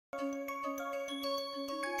We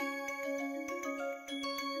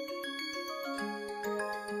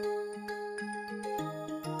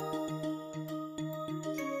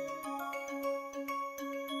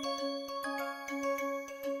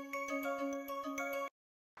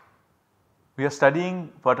are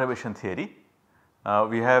studying perturbation theory.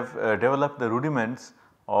 We have developed the rudiments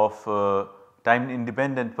of time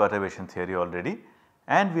independent perturbation theory already,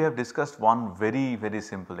 and we have discussed one very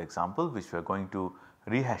simple example which we are going to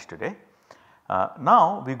rehash today.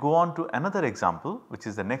 Now we go on to another example, which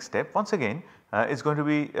is the next step. Once again it is going to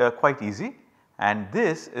be quite easy, and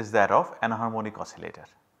this is that of anharmonic oscillator.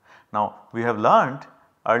 Now we have learned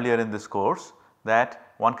earlier in this course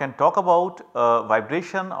that one can talk about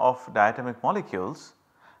vibration of diatomic molecules,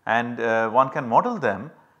 and one can model them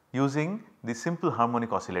using the simple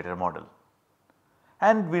harmonic oscillator model.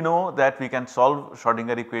 And we know that we can solve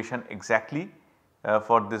Schrodinger equation exactly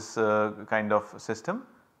for this kind of system,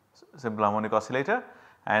 simple harmonic oscillator,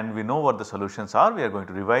 and we know what the solutions are. We are going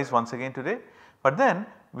to revise once again today, but then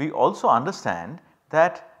we also understand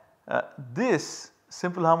that this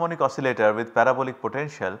simple harmonic oscillator with parabolic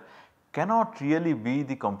potential cannot really be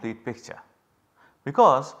the complete picture,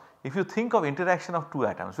 because if you think of interaction of two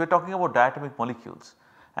atoms, we are talking about diatomic molecules,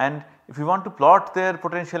 and if we want to plot their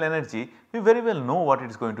potential energy, we very well know what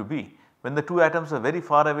it is going to be. When the two atoms are very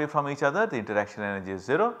far away from each other, the interaction energy is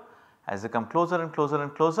 0. As they come closer and closer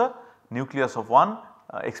and closer, nucleus of one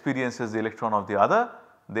experiences the electron of the other,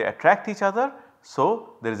 they attract each other.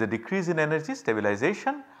 So, there is a decrease in energy,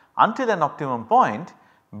 stabilization, until an optimum point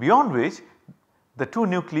beyond which the two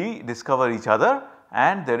nuclei discover each other,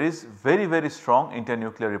 and there is very strong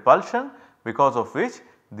internuclear repulsion, because of which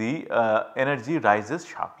the energy rises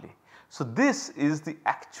sharply. So, this is the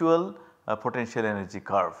actual potential energy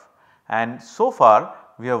curve, and so far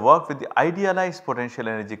we have worked with the idealized potential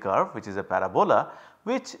energy curve, which is a parabola,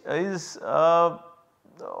 which is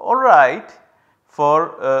alright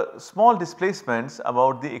for small displacements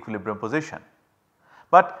about the equilibrium position.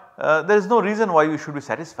 But there is no reason why you should be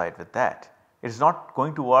satisfied with that. It is not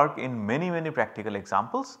going to work in many practical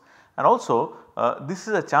examples, and also this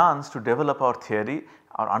is a chance to develop our theory,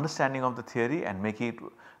 our understanding of the theory, and make it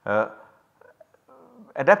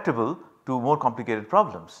adaptable to more complicated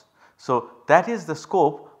problems. So, that is the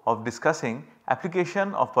scope of discussing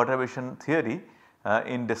application of perturbation theory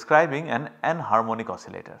in describing an anharmonic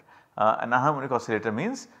oscillator. An anharmonic oscillator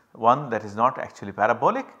means one that is not actually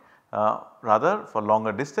parabolic, rather for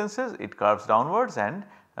longer distances it curves downwards and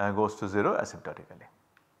goes to 0 asymptotically,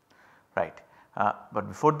 right. But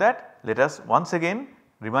before that, let us once again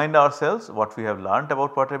remind ourselves what we have learnt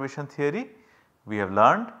about perturbation theory. We have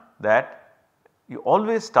learned that you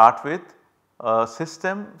always start with a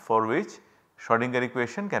system for which Schrodinger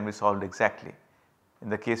equation can be solved exactly. In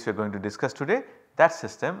the case we are going to discuss today, that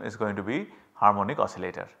system is going to be harmonic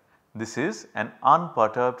oscillator. This is an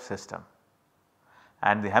unperturbed system,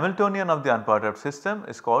 and the Hamiltonian of the unperturbed system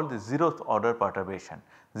is called the 0th order perturbation.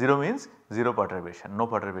 0 means 0 perturbation, no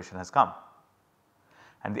perturbation has come.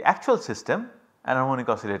 And the actual system, anharmonic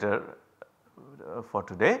oscillator for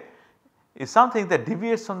today, is something that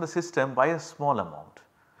deviates from the system by a small amount.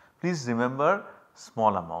 Please remember,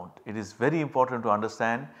 small amount. It is very important to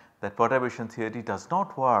understand that perturbation theory does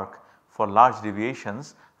not work for large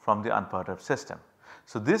deviations from the unperturbed system.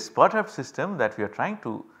 So, this perturbed system that we are trying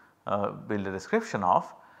to build a description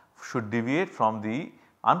of should deviate from the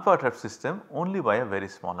unperturbed system only by a very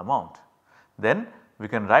small amount. Then we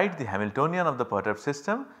can write the Hamiltonian of the perturbed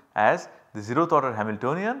system as the 0th order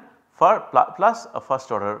Hamiltonian plus a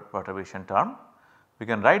first order perturbation term. We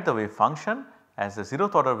can write the wave function as the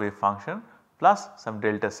 0th order wave function plus some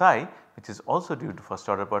delta psi, which is also due to first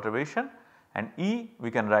order perturbation, and E we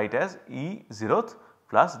can write as E 0th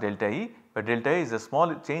plus delta E, where delta E is a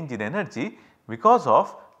small change in energy because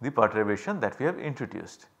of the perturbation that we have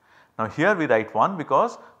introduced. Now here we write 1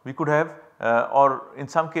 because we could have or in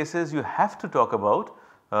some cases you have to talk about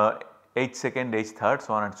h second, h third,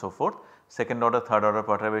 so on and so forth. Second order, third order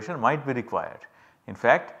perturbation might be required. In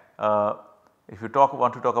fact, if you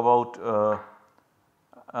want to talk about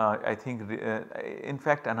I think in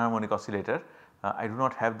fact anharmonic oscillator, I do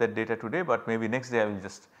not have that data today, but maybe next day I will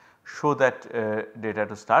just show that data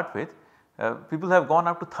to start with. People have gone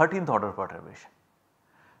up to 13th order perturbation.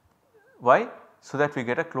 Why? So that we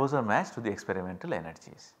get a closer match to the experimental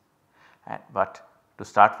energies. But to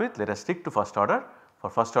start with, let us stick to first order. For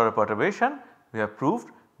first order perturbation, we have proved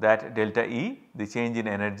that delta E, the change in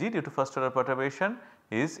energy due to first order perturbation,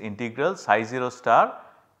 is integral psi 0 star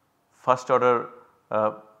first order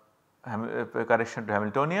correction to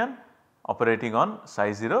Hamiltonian operating on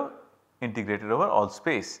psi 0 integrated over all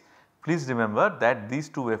space. Please remember that these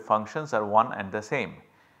two wave functions are one and the same,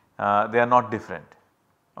 they are not different.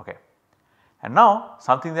 Okay. And now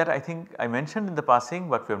something that I think I mentioned in the passing,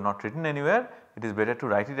 but we have not written anywhere, it is better to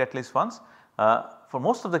write it at least once. For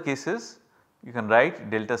most of the cases you can write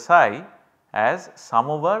delta psi as sum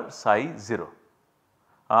over psi 0.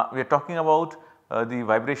 We are talking about the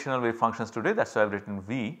vibrational wave functions today, that is why I have written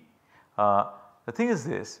V. The thing is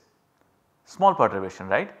this, small perturbation,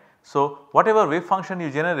 right. So, whatever wave function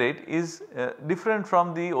you generate is different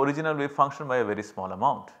from the original wave function by a very small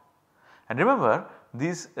amount. And remember,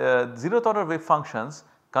 these zeroth order wave functions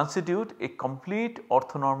constitute a complete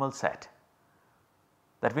orthonormal set.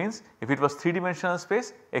 That means, if it was 3 dimensional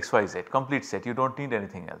space x, y, z, complete set, you do not need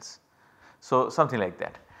anything else. So, something like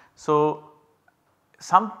that. So,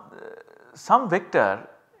 some vector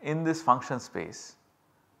in this function space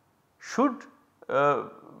should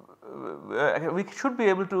we should be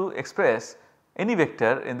able to express any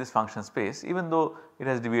vector in this function space, even though it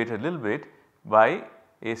has deviated a little bit, by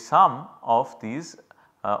a sum of these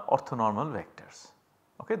orthonormal vectors.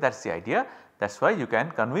 Okay, that is the idea. That is why you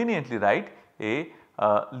can conveniently write a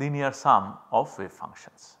linear sum of wave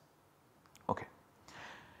functions. Okay.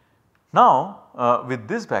 Now, with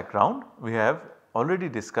this background, we have already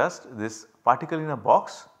discussed this particle in a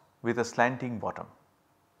box with a slanting bottom,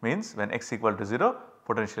 means when x equal to 0,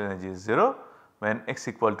 potential energy is 0, when x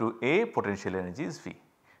equal to A, potential energy is V.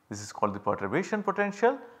 This is called the perturbation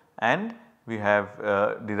potential, and we have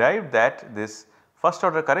derived that this first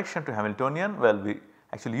order correction to Hamiltonian, well, we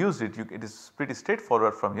actually used it, it is pretty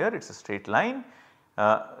straightforward from here, it is a straight line,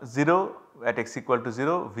 0 at x equal to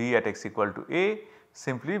 0, V at x equal to A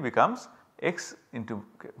simply becomes x into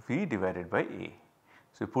V divided by A.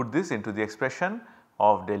 So, we put this into the expression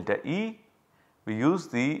of delta E, we use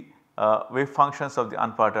the wave functions of the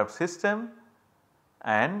unperturbed system,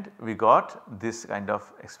 and we got this kind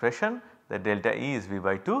of expression that delta E is V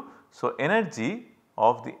by 2. So, energy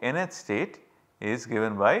of the nth state is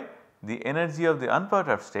given by the energy of the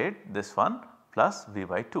unperturbed state, this one, plus V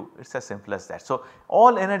by 2, it is as simple as that. So,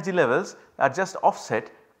 all energy levels are just offset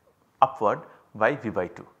upward by V by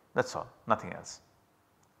 2, that is all, nothing else.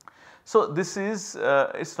 So, this is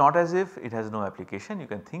it is not as if it has no application. You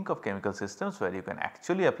can think of chemical systems where you can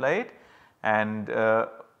actually apply it, and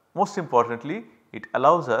most importantly it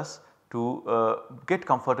allows us to get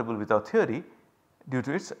comfortable with our theory due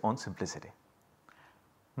to its own simplicity.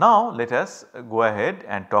 Now, let us go ahead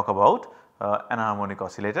and talk about anharmonic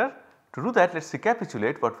oscillator. To do that, let us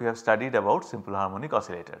recapitulate what we have studied about simple harmonic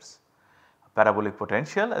oscillators. Parabolic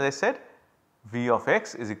potential, as I said, V of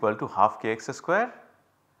x is equal to half kx square.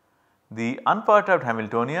 The unperturbed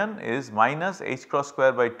Hamiltonian is minus h cross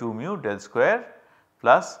square by 2 mu del square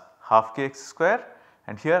plus half kx square,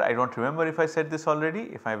 and here I do not remember if I said this already.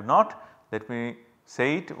 If I have not, let me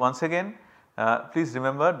say it once again. Please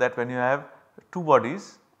remember that when you have two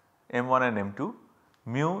bodies m1 and m2,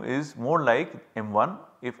 mu is more like m1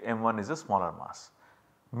 if m1 is a smaller mass.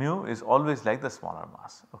 Mu is always like the smaller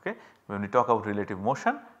mass. Okay. When we talk about relative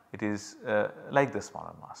motion, it is like the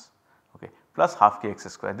smaller mass. Okay, plus half kx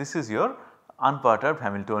square. This is your unperturbed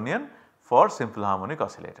Hamiltonian for simple harmonic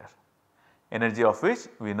oscillator. Energy of which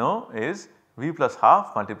we know is V plus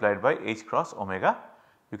half multiplied by h cross omega.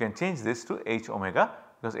 You can change this to h omega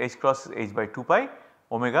because h cross is h by 2 pi,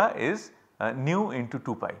 omega is nu into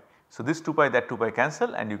 2 pi. So, this 2 pi, that 2 pi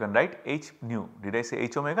cancel, and you can write h nu. Did I say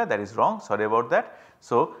h omega? That is wrong, sorry about that.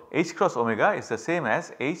 So, h cross omega is the same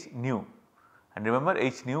as h nu, and remember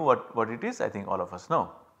h nu what it is, I think all of us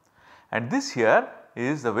know. And this here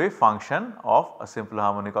is the wave function of a simple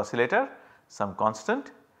harmonic oscillator, some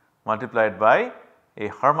constant multiplied by a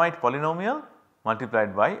Hermite polynomial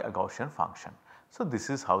multiplied by a Gaussian function. So, this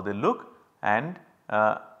is how they look, and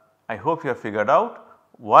I hope you have figured out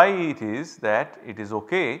why it is that it is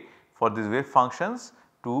okay for these wave functions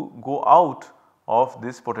to go out of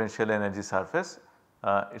this potential energy surface,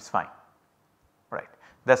 it is fine, right.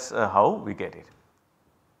 That is how we get it.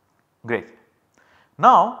 Great.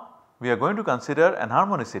 Now, we are going to consider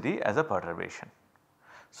anharmonicity as a perturbation.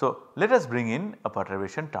 So, let us bring in a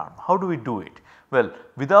perturbation term. How do we do it? Well,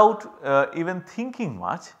 without even thinking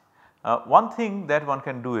much, one thing that one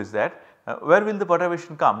can do is that where will the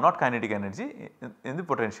perturbation come? Not kinetic energy, in the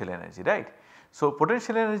potential energy, right. So,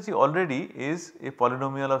 potential energy already is a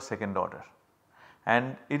polynomial of second order,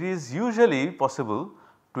 and it is usually possible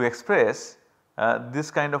to express this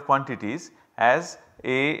kind of quantities as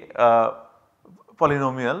a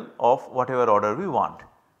polynomial of whatever order we want.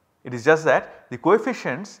 It is just that the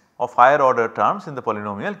coefficients of higher order terms in the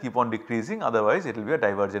polynomial keep on decreasing, otherwise it will be a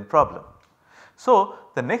divergent problem. So,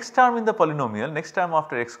 the next term in the polynomial, next term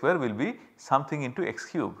after x square will be something into x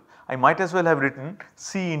cube. I might as well have written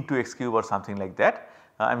c into x cube or something like that.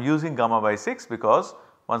 I am using gamma by 6 because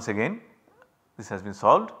once again this has been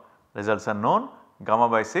solved, results are known, gamma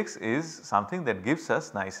by 6 is something that gives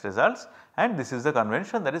us nice results, and this is the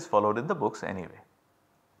convention that is followed in the books anyway.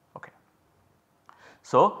 Okay.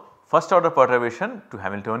 So, first order perturbation to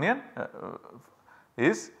Hamiltonian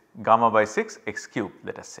is gamma by 6 x cube,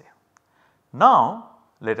 let us say. Now,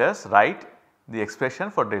 let us write the expression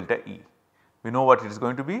for delta E. We know what it is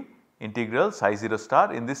going to be, integral psi 0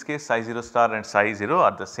 star, in this case psi 0 star and psi 0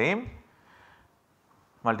 are the same,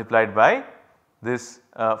 multiplied by this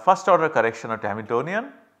first order correction of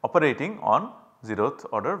Hamiltonian operating on 0th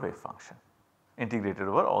order wave function integrated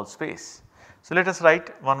over all space. So, let us write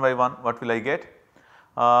one by one. What will I get?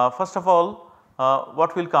 First of all,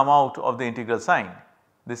 what will come out of the integral sign?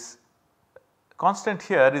 This constant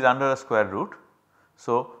here is under a square root.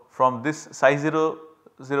 So, from this psi 0th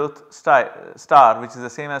star which is the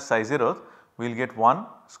same as psi 0th, we will get 1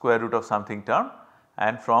 square root of something term,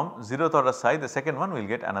 and from 0th order psi the second one we will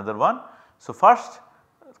get another one. So, first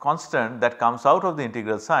constant that comes out of the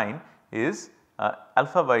integral sign is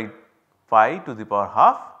alpha by pi to the power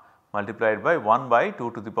half multiplied by 1 by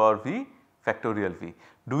 2 to the power v factorial v.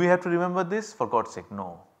 Do we have to remember this? For God's sake,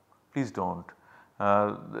 no, please do not.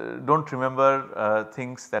 Do not remember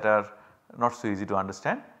things that are not so easy to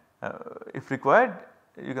understand. If required,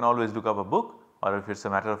 you can always look up a book, or if it is a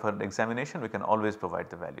matter of an examination we can always provide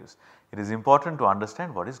the values. It is important to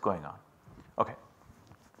understand what is going on. Okay.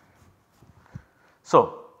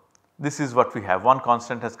 So, this is what we have, one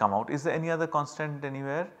constant has come out. Is there any other constant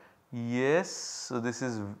anywhere? Yes. So, this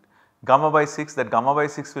is gamma by 6, that gamma by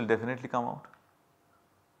 6 will definitely come out.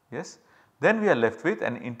 Yes. Then we are left with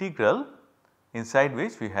an integral inside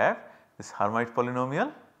which we have this Hermite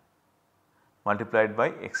polynomial multiplied by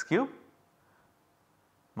x cube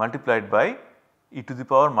multiplied by e to the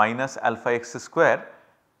power minus alpha x square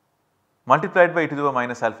multiplied by e to the power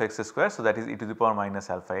minus alpha x square. So, that is e to the power minus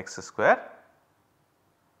alpha x square.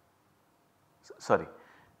 Sorry,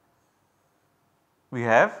 we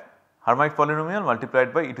have Hermite polynomial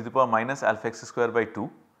multiplied by e to the power minus alpha x square by 2,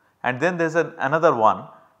 and then there is another one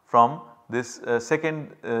from this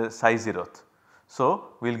second psi 0th. So,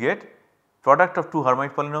 we will get product of two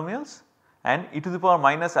Hermite polynomials, and e to the power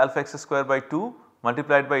minus alpha x square by 2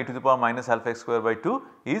 multiplied by e to the power minus alpha x square by 2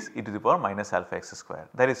 is e to the power minus alpha x square,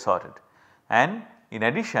 that is sorted. And in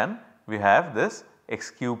addition we have this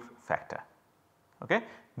x cube factor. Okay.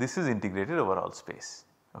 This is integrated over all space.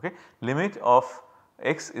 Okay. Limit of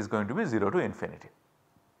x is going to be 0 to infinity.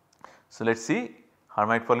 So, let us see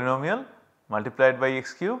Hermite polynomial multiplied by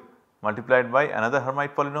x cube multiplied by another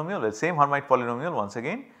Hermite polynomial, the same Hermite polynomial once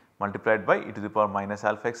again multiplied by e to the power minus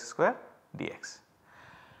alpha x square dx.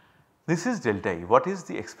 This is delta E. What is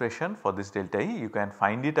the expression for this delta E? You can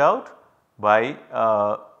find it out by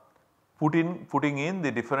putting in the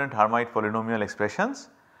different Hermite polynomial expressions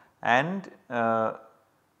and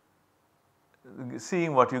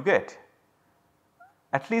seeing what you get.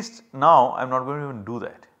 At least now I am not going to even do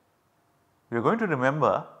that. We are going to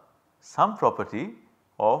remember some property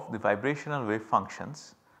of the vibrational wave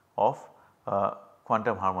functions of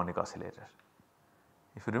quantum harmonic oscillator.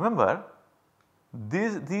 If you remember,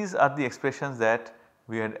 these are the expressions that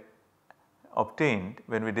we had obtained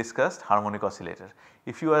when we discussed harmonic oscillator.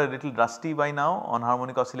 If you are a little rusty by now on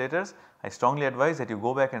harmonic oscillators, I strongly advise that you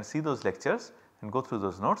go back and see those lectures and go through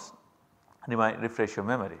those notes and you might refresh your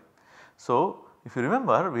memory. So, if you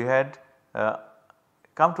remember, we had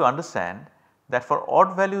come to understand that for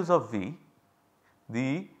odd values of V,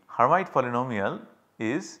 the Hermite polynomial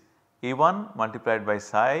is A1 multiplied by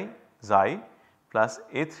psi xi plus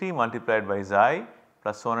A3 multiplied by xi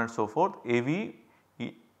plus so on and so forth, AV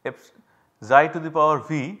xi to the power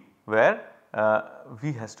V, where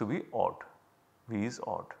V has to be odd, V is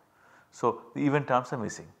odd. So, the even terms are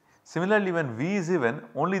missing. Similarly, when V is even,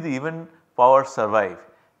 only the even powers survive,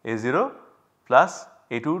 A0 plus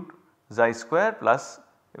A2 xi square plus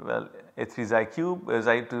A3 xi cube,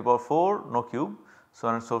 xi to the power 4, no cube, so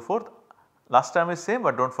on and so forth. Last term is same,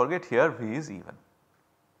 but do not forget here V is even.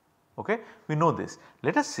 Okay? We know this.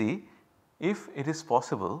 Let us see if it is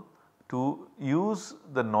possible to use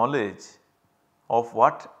the knowledge of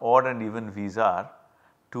what odd and even V's are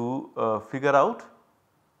to figure out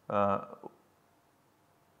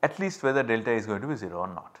at least whether delta is going to be 0 or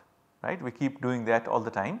not, right. We keep doing that all the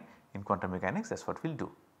time in quantum mechanics, that is what we will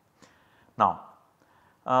do. Now,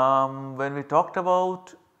 when we talked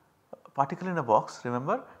about particle in a box,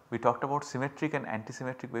 remember we talked about symmetric and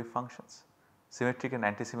antisymmetric wave functions, symmetric and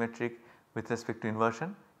antisymmetric with respect to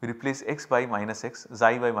inversion. We replace x by minus x,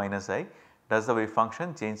 xi by minus xi. Does the wave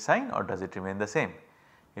function change sign or does it remain the same?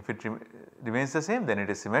 If it remains the same, then it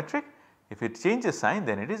is symmetric. If it changes sign,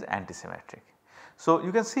 then it is antisymmetric. So,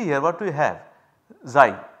 you can see here what do we have?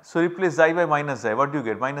 Xi. So, replace xi by minus xi, what do you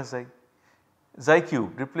get? Minus xi. Xi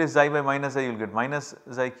cube, replace xi by minus xi, you will get minus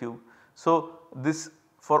xi cube. So, this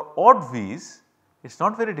for odd v's, it is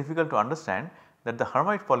not very difficult to understand that the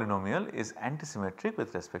Hermite polynomial is antisymmetric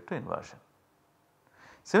with respect to inversion.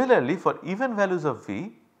 Similarly, for even values of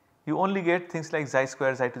v, you only get things like xi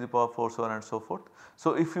square, xi to the power 4, so on and so forth.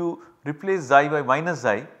 So, if you replace xi by minus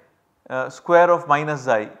xi, square of minus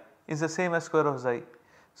xi is the same as square of xi.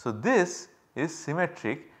 So, this is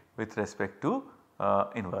symmetric with respect to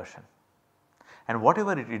inversion, and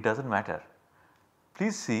whatever it does not matter.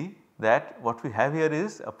 Please see that what we have here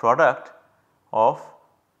is a product of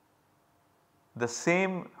the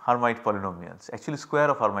same Hermite polynomials, actually square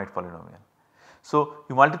of Hermite polynomial. So,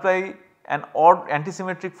 you multiply an odd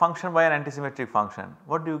antisymmetric function by an antisymmetric function,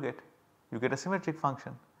 what do you get? You get a symmetric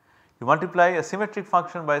function. You multiply a symmetric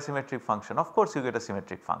function by a symmetric function, of course you get a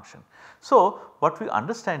symmetric function. So, what we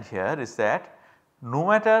understand here is that no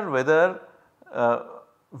matter whether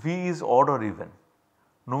v is odd or even,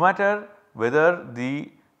 no matter whether the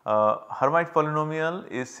Hermite polynomial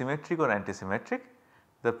is symmetric or antisymmetric,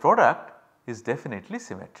 the product is definitely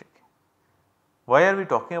symmetric. Why are we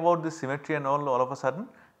talking about this symmetry and all of a sudden?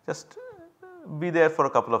 Just be there for a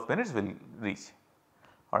couple of minutes, we will reach.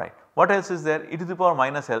 Alright. What else is there? E to the power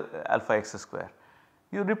minus alpha x square.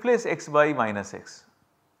 You replace x by minus x.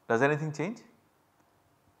 Does anything change?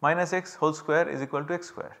 Minus x whole square is equal to x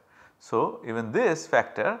square. So, even this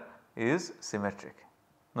factor is symmetric,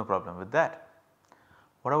 no problem with that.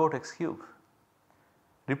 What about x cube?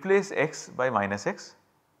 Replace x by minus x.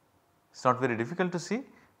 It is not very difficult to see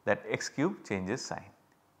that x cube changes sign.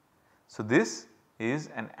 So, this is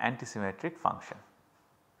an antisymmetric function.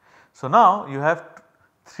 So, now you have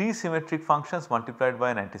 3 symmetric functions multiplied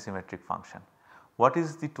by an antisymmetric function. What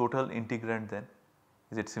is the total integrand then?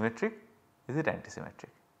 Is it symmetric? Is it antisymmetric?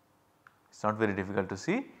 It is not very difficult to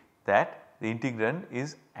see that the integrand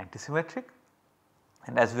is antisymmetric,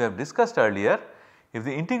 and as we have discussed earlier, if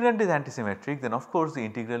the integrand is antisymmetric, then of course the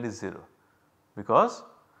integral is 0, because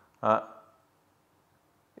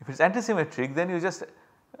if it is antisymmetric, then you just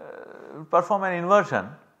perform an inversion,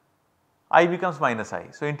 I becomes minus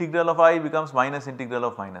I. So, integral of I becomes minus integral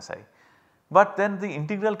of minus I, but then the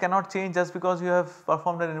integral cannot change just because you have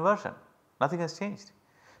performed an inversion, nothing has changed.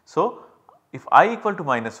 So, if I equal to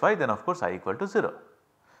minus y, then of course I equal to 0.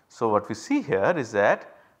 So, what we see here is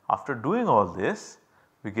that after doing all this,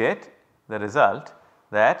 we get the result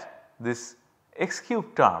that this x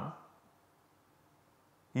cube term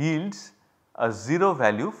yields a 0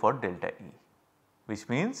 value for delta E, which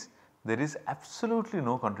means there is absolutely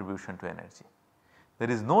no contribution to energy. There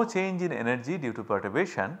is no change in energy due to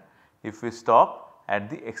perturbation if we stop at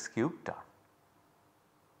the x cube term.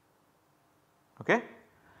 Okay?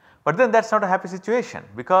 But then that is not a happy situation,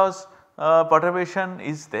 because perturbation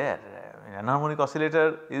is there. An harmonic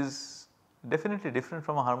oscillator is definitely different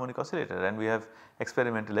from a harmonic oscillator, and we have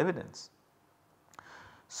experimental evidence.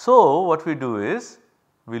 So, what we do is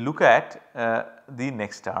we look at the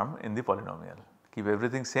next term in the polynomial, keep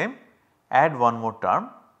everything same, add one more term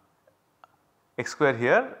x square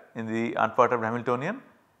here in the unperturbed Hamiltonian.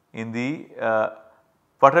 In the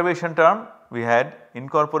perturbation term we had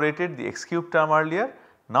incorporated the x cube term earlier,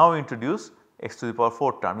 now we introduce x to the power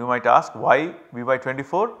 4 term. You might ask why b by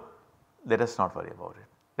 24, let us not worry about it.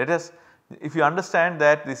 Let us, if you understand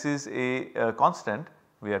that this is a constant,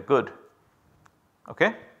 we are good.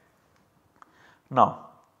 Okay? Now,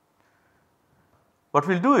 what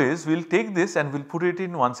we will do is we will take this and we will put it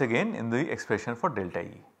in once again in the expression for delta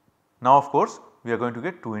E. Now, of course, we are going to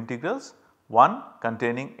get 2 integrals, one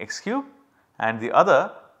containing x cube and the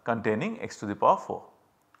other containing x to the power 4.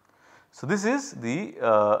 So, this is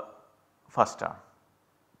the first term,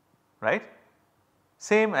 right,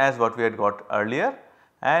 same as what we had got earlier,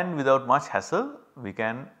 and without much hassle we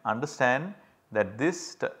can understand that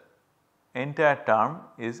this entire term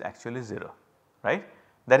is actually 0, right.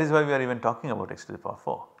 That is why we are even talking about x to the power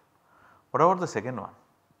 4. What about the second one?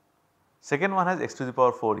 Second one has x to the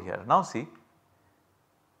power 4 here. Now see,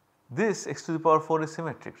 this x to the power 4 is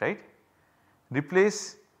symmetric, right.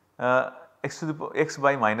 Replace x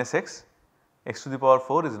by minus x to the power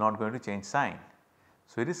 4 is not going to change sign.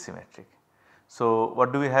 So, it is symmetric. So,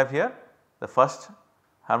 what do we have here? The first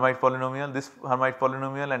Hermite polynomial, this Hermite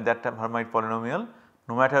polynomial and that Hermite polynomial,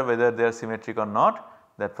 no matter whether they are symmetric or not,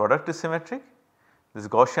 that product is symmetric. This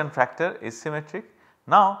Gaussian factor is symmetric.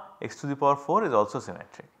 Now, x to the power 4 is also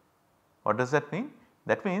symmetric. What does that mean?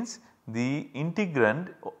 That means the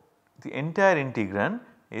integrand, the entire integrand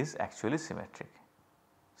is actually symmetric.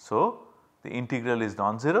 So, the integral is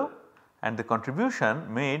non-zero and the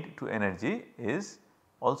contribution made to energy is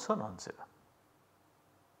also non-zero.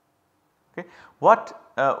 Okay. What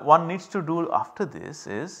one needs to do after this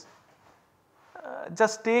is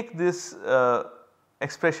just take this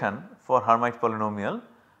expression for Hermite polynomial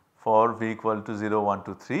for v equal to 0, 1,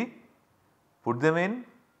 2, 3, put them in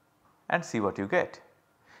and see what you get.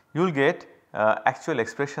 You will get actual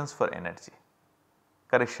expressions for energy,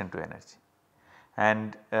 correction to energy,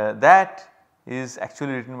 and that is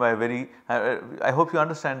actually written by a very I hope you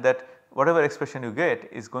understand that whatever expression you get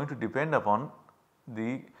is going to depend upon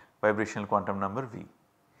the vibrational quantum number v.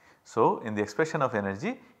 So, in the expression of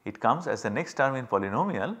energy it comes as the next term in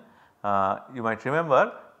polynomial. You might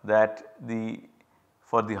remember that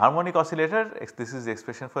for the harmonic oscillator this is the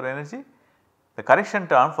expression for energy. The correction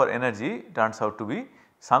term for energy turns out to be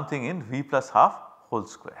something in v plus half whole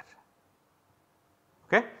square.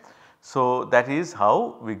 Okay. So, that is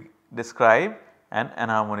how we describe an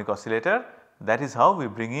anharmonic oscillator, that is how we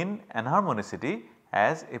bring in anharmonicity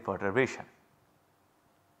as a perturbation.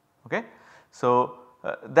 Okay. So,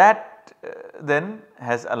 that then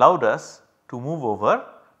has allowed us to move over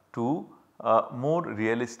to a more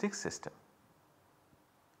realistic system.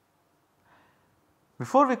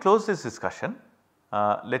 Before we close this discussion,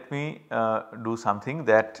 let me do something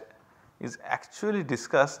that is actually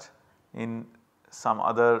discussed in some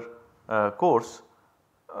other course,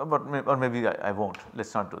 but maybe I will not, let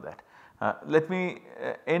us not do that. Let me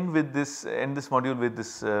end this module with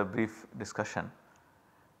this brief discussion.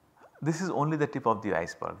 This is only the tip of the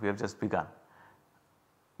iceberg, we have just begun.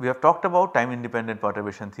 We have talked about time independent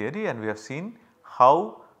perturbation theory and we have seen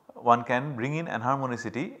how one can bring in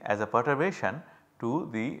anharmonicity as a perturbation to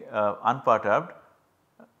the unperturbed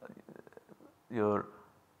your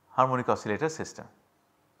harmonic oscillator system.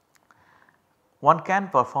 One can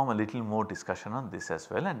perform a little more discussion on this as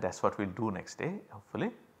well, and that is what we will do next day hopefully.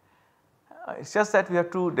 It is just that we have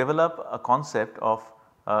to develop a concept of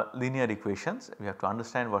linear equations, we have to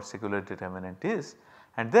understand what secular determinant is,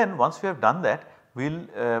 and then once we have done that we will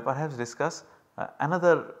perhaps discuss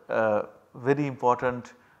another very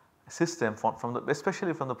important system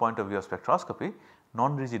especially from the point of view of spectroscopy,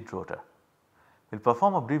 non-rigid rotor. We will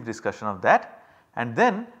perform a brief discussion of that and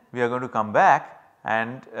then we are going to come back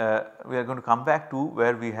and we are going to come back to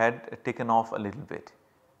where we had taken off a little bit.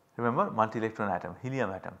 Remember multi-electron atom,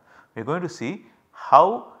 helium atom. We are going to see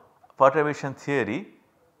how perturbation theory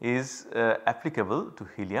is applicable to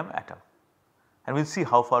helium atom and we will see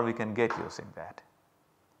how far we can get using that.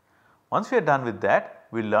 Once we are done with that,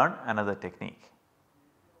 we will learn another technique.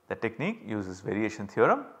 The technique uses variation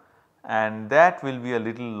theorem and that will be a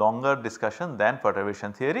little longer discussion than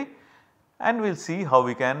perturbation theory, and we will see how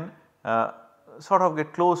we can sort of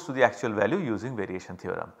get close to the actual value using variation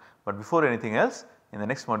theorem. But before anything else, in the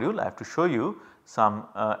next module I have to show you some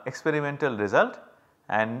experimental result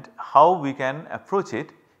and how we can approach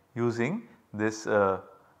it using this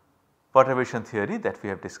perturbation theory that we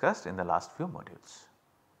have discussed in the last few modules.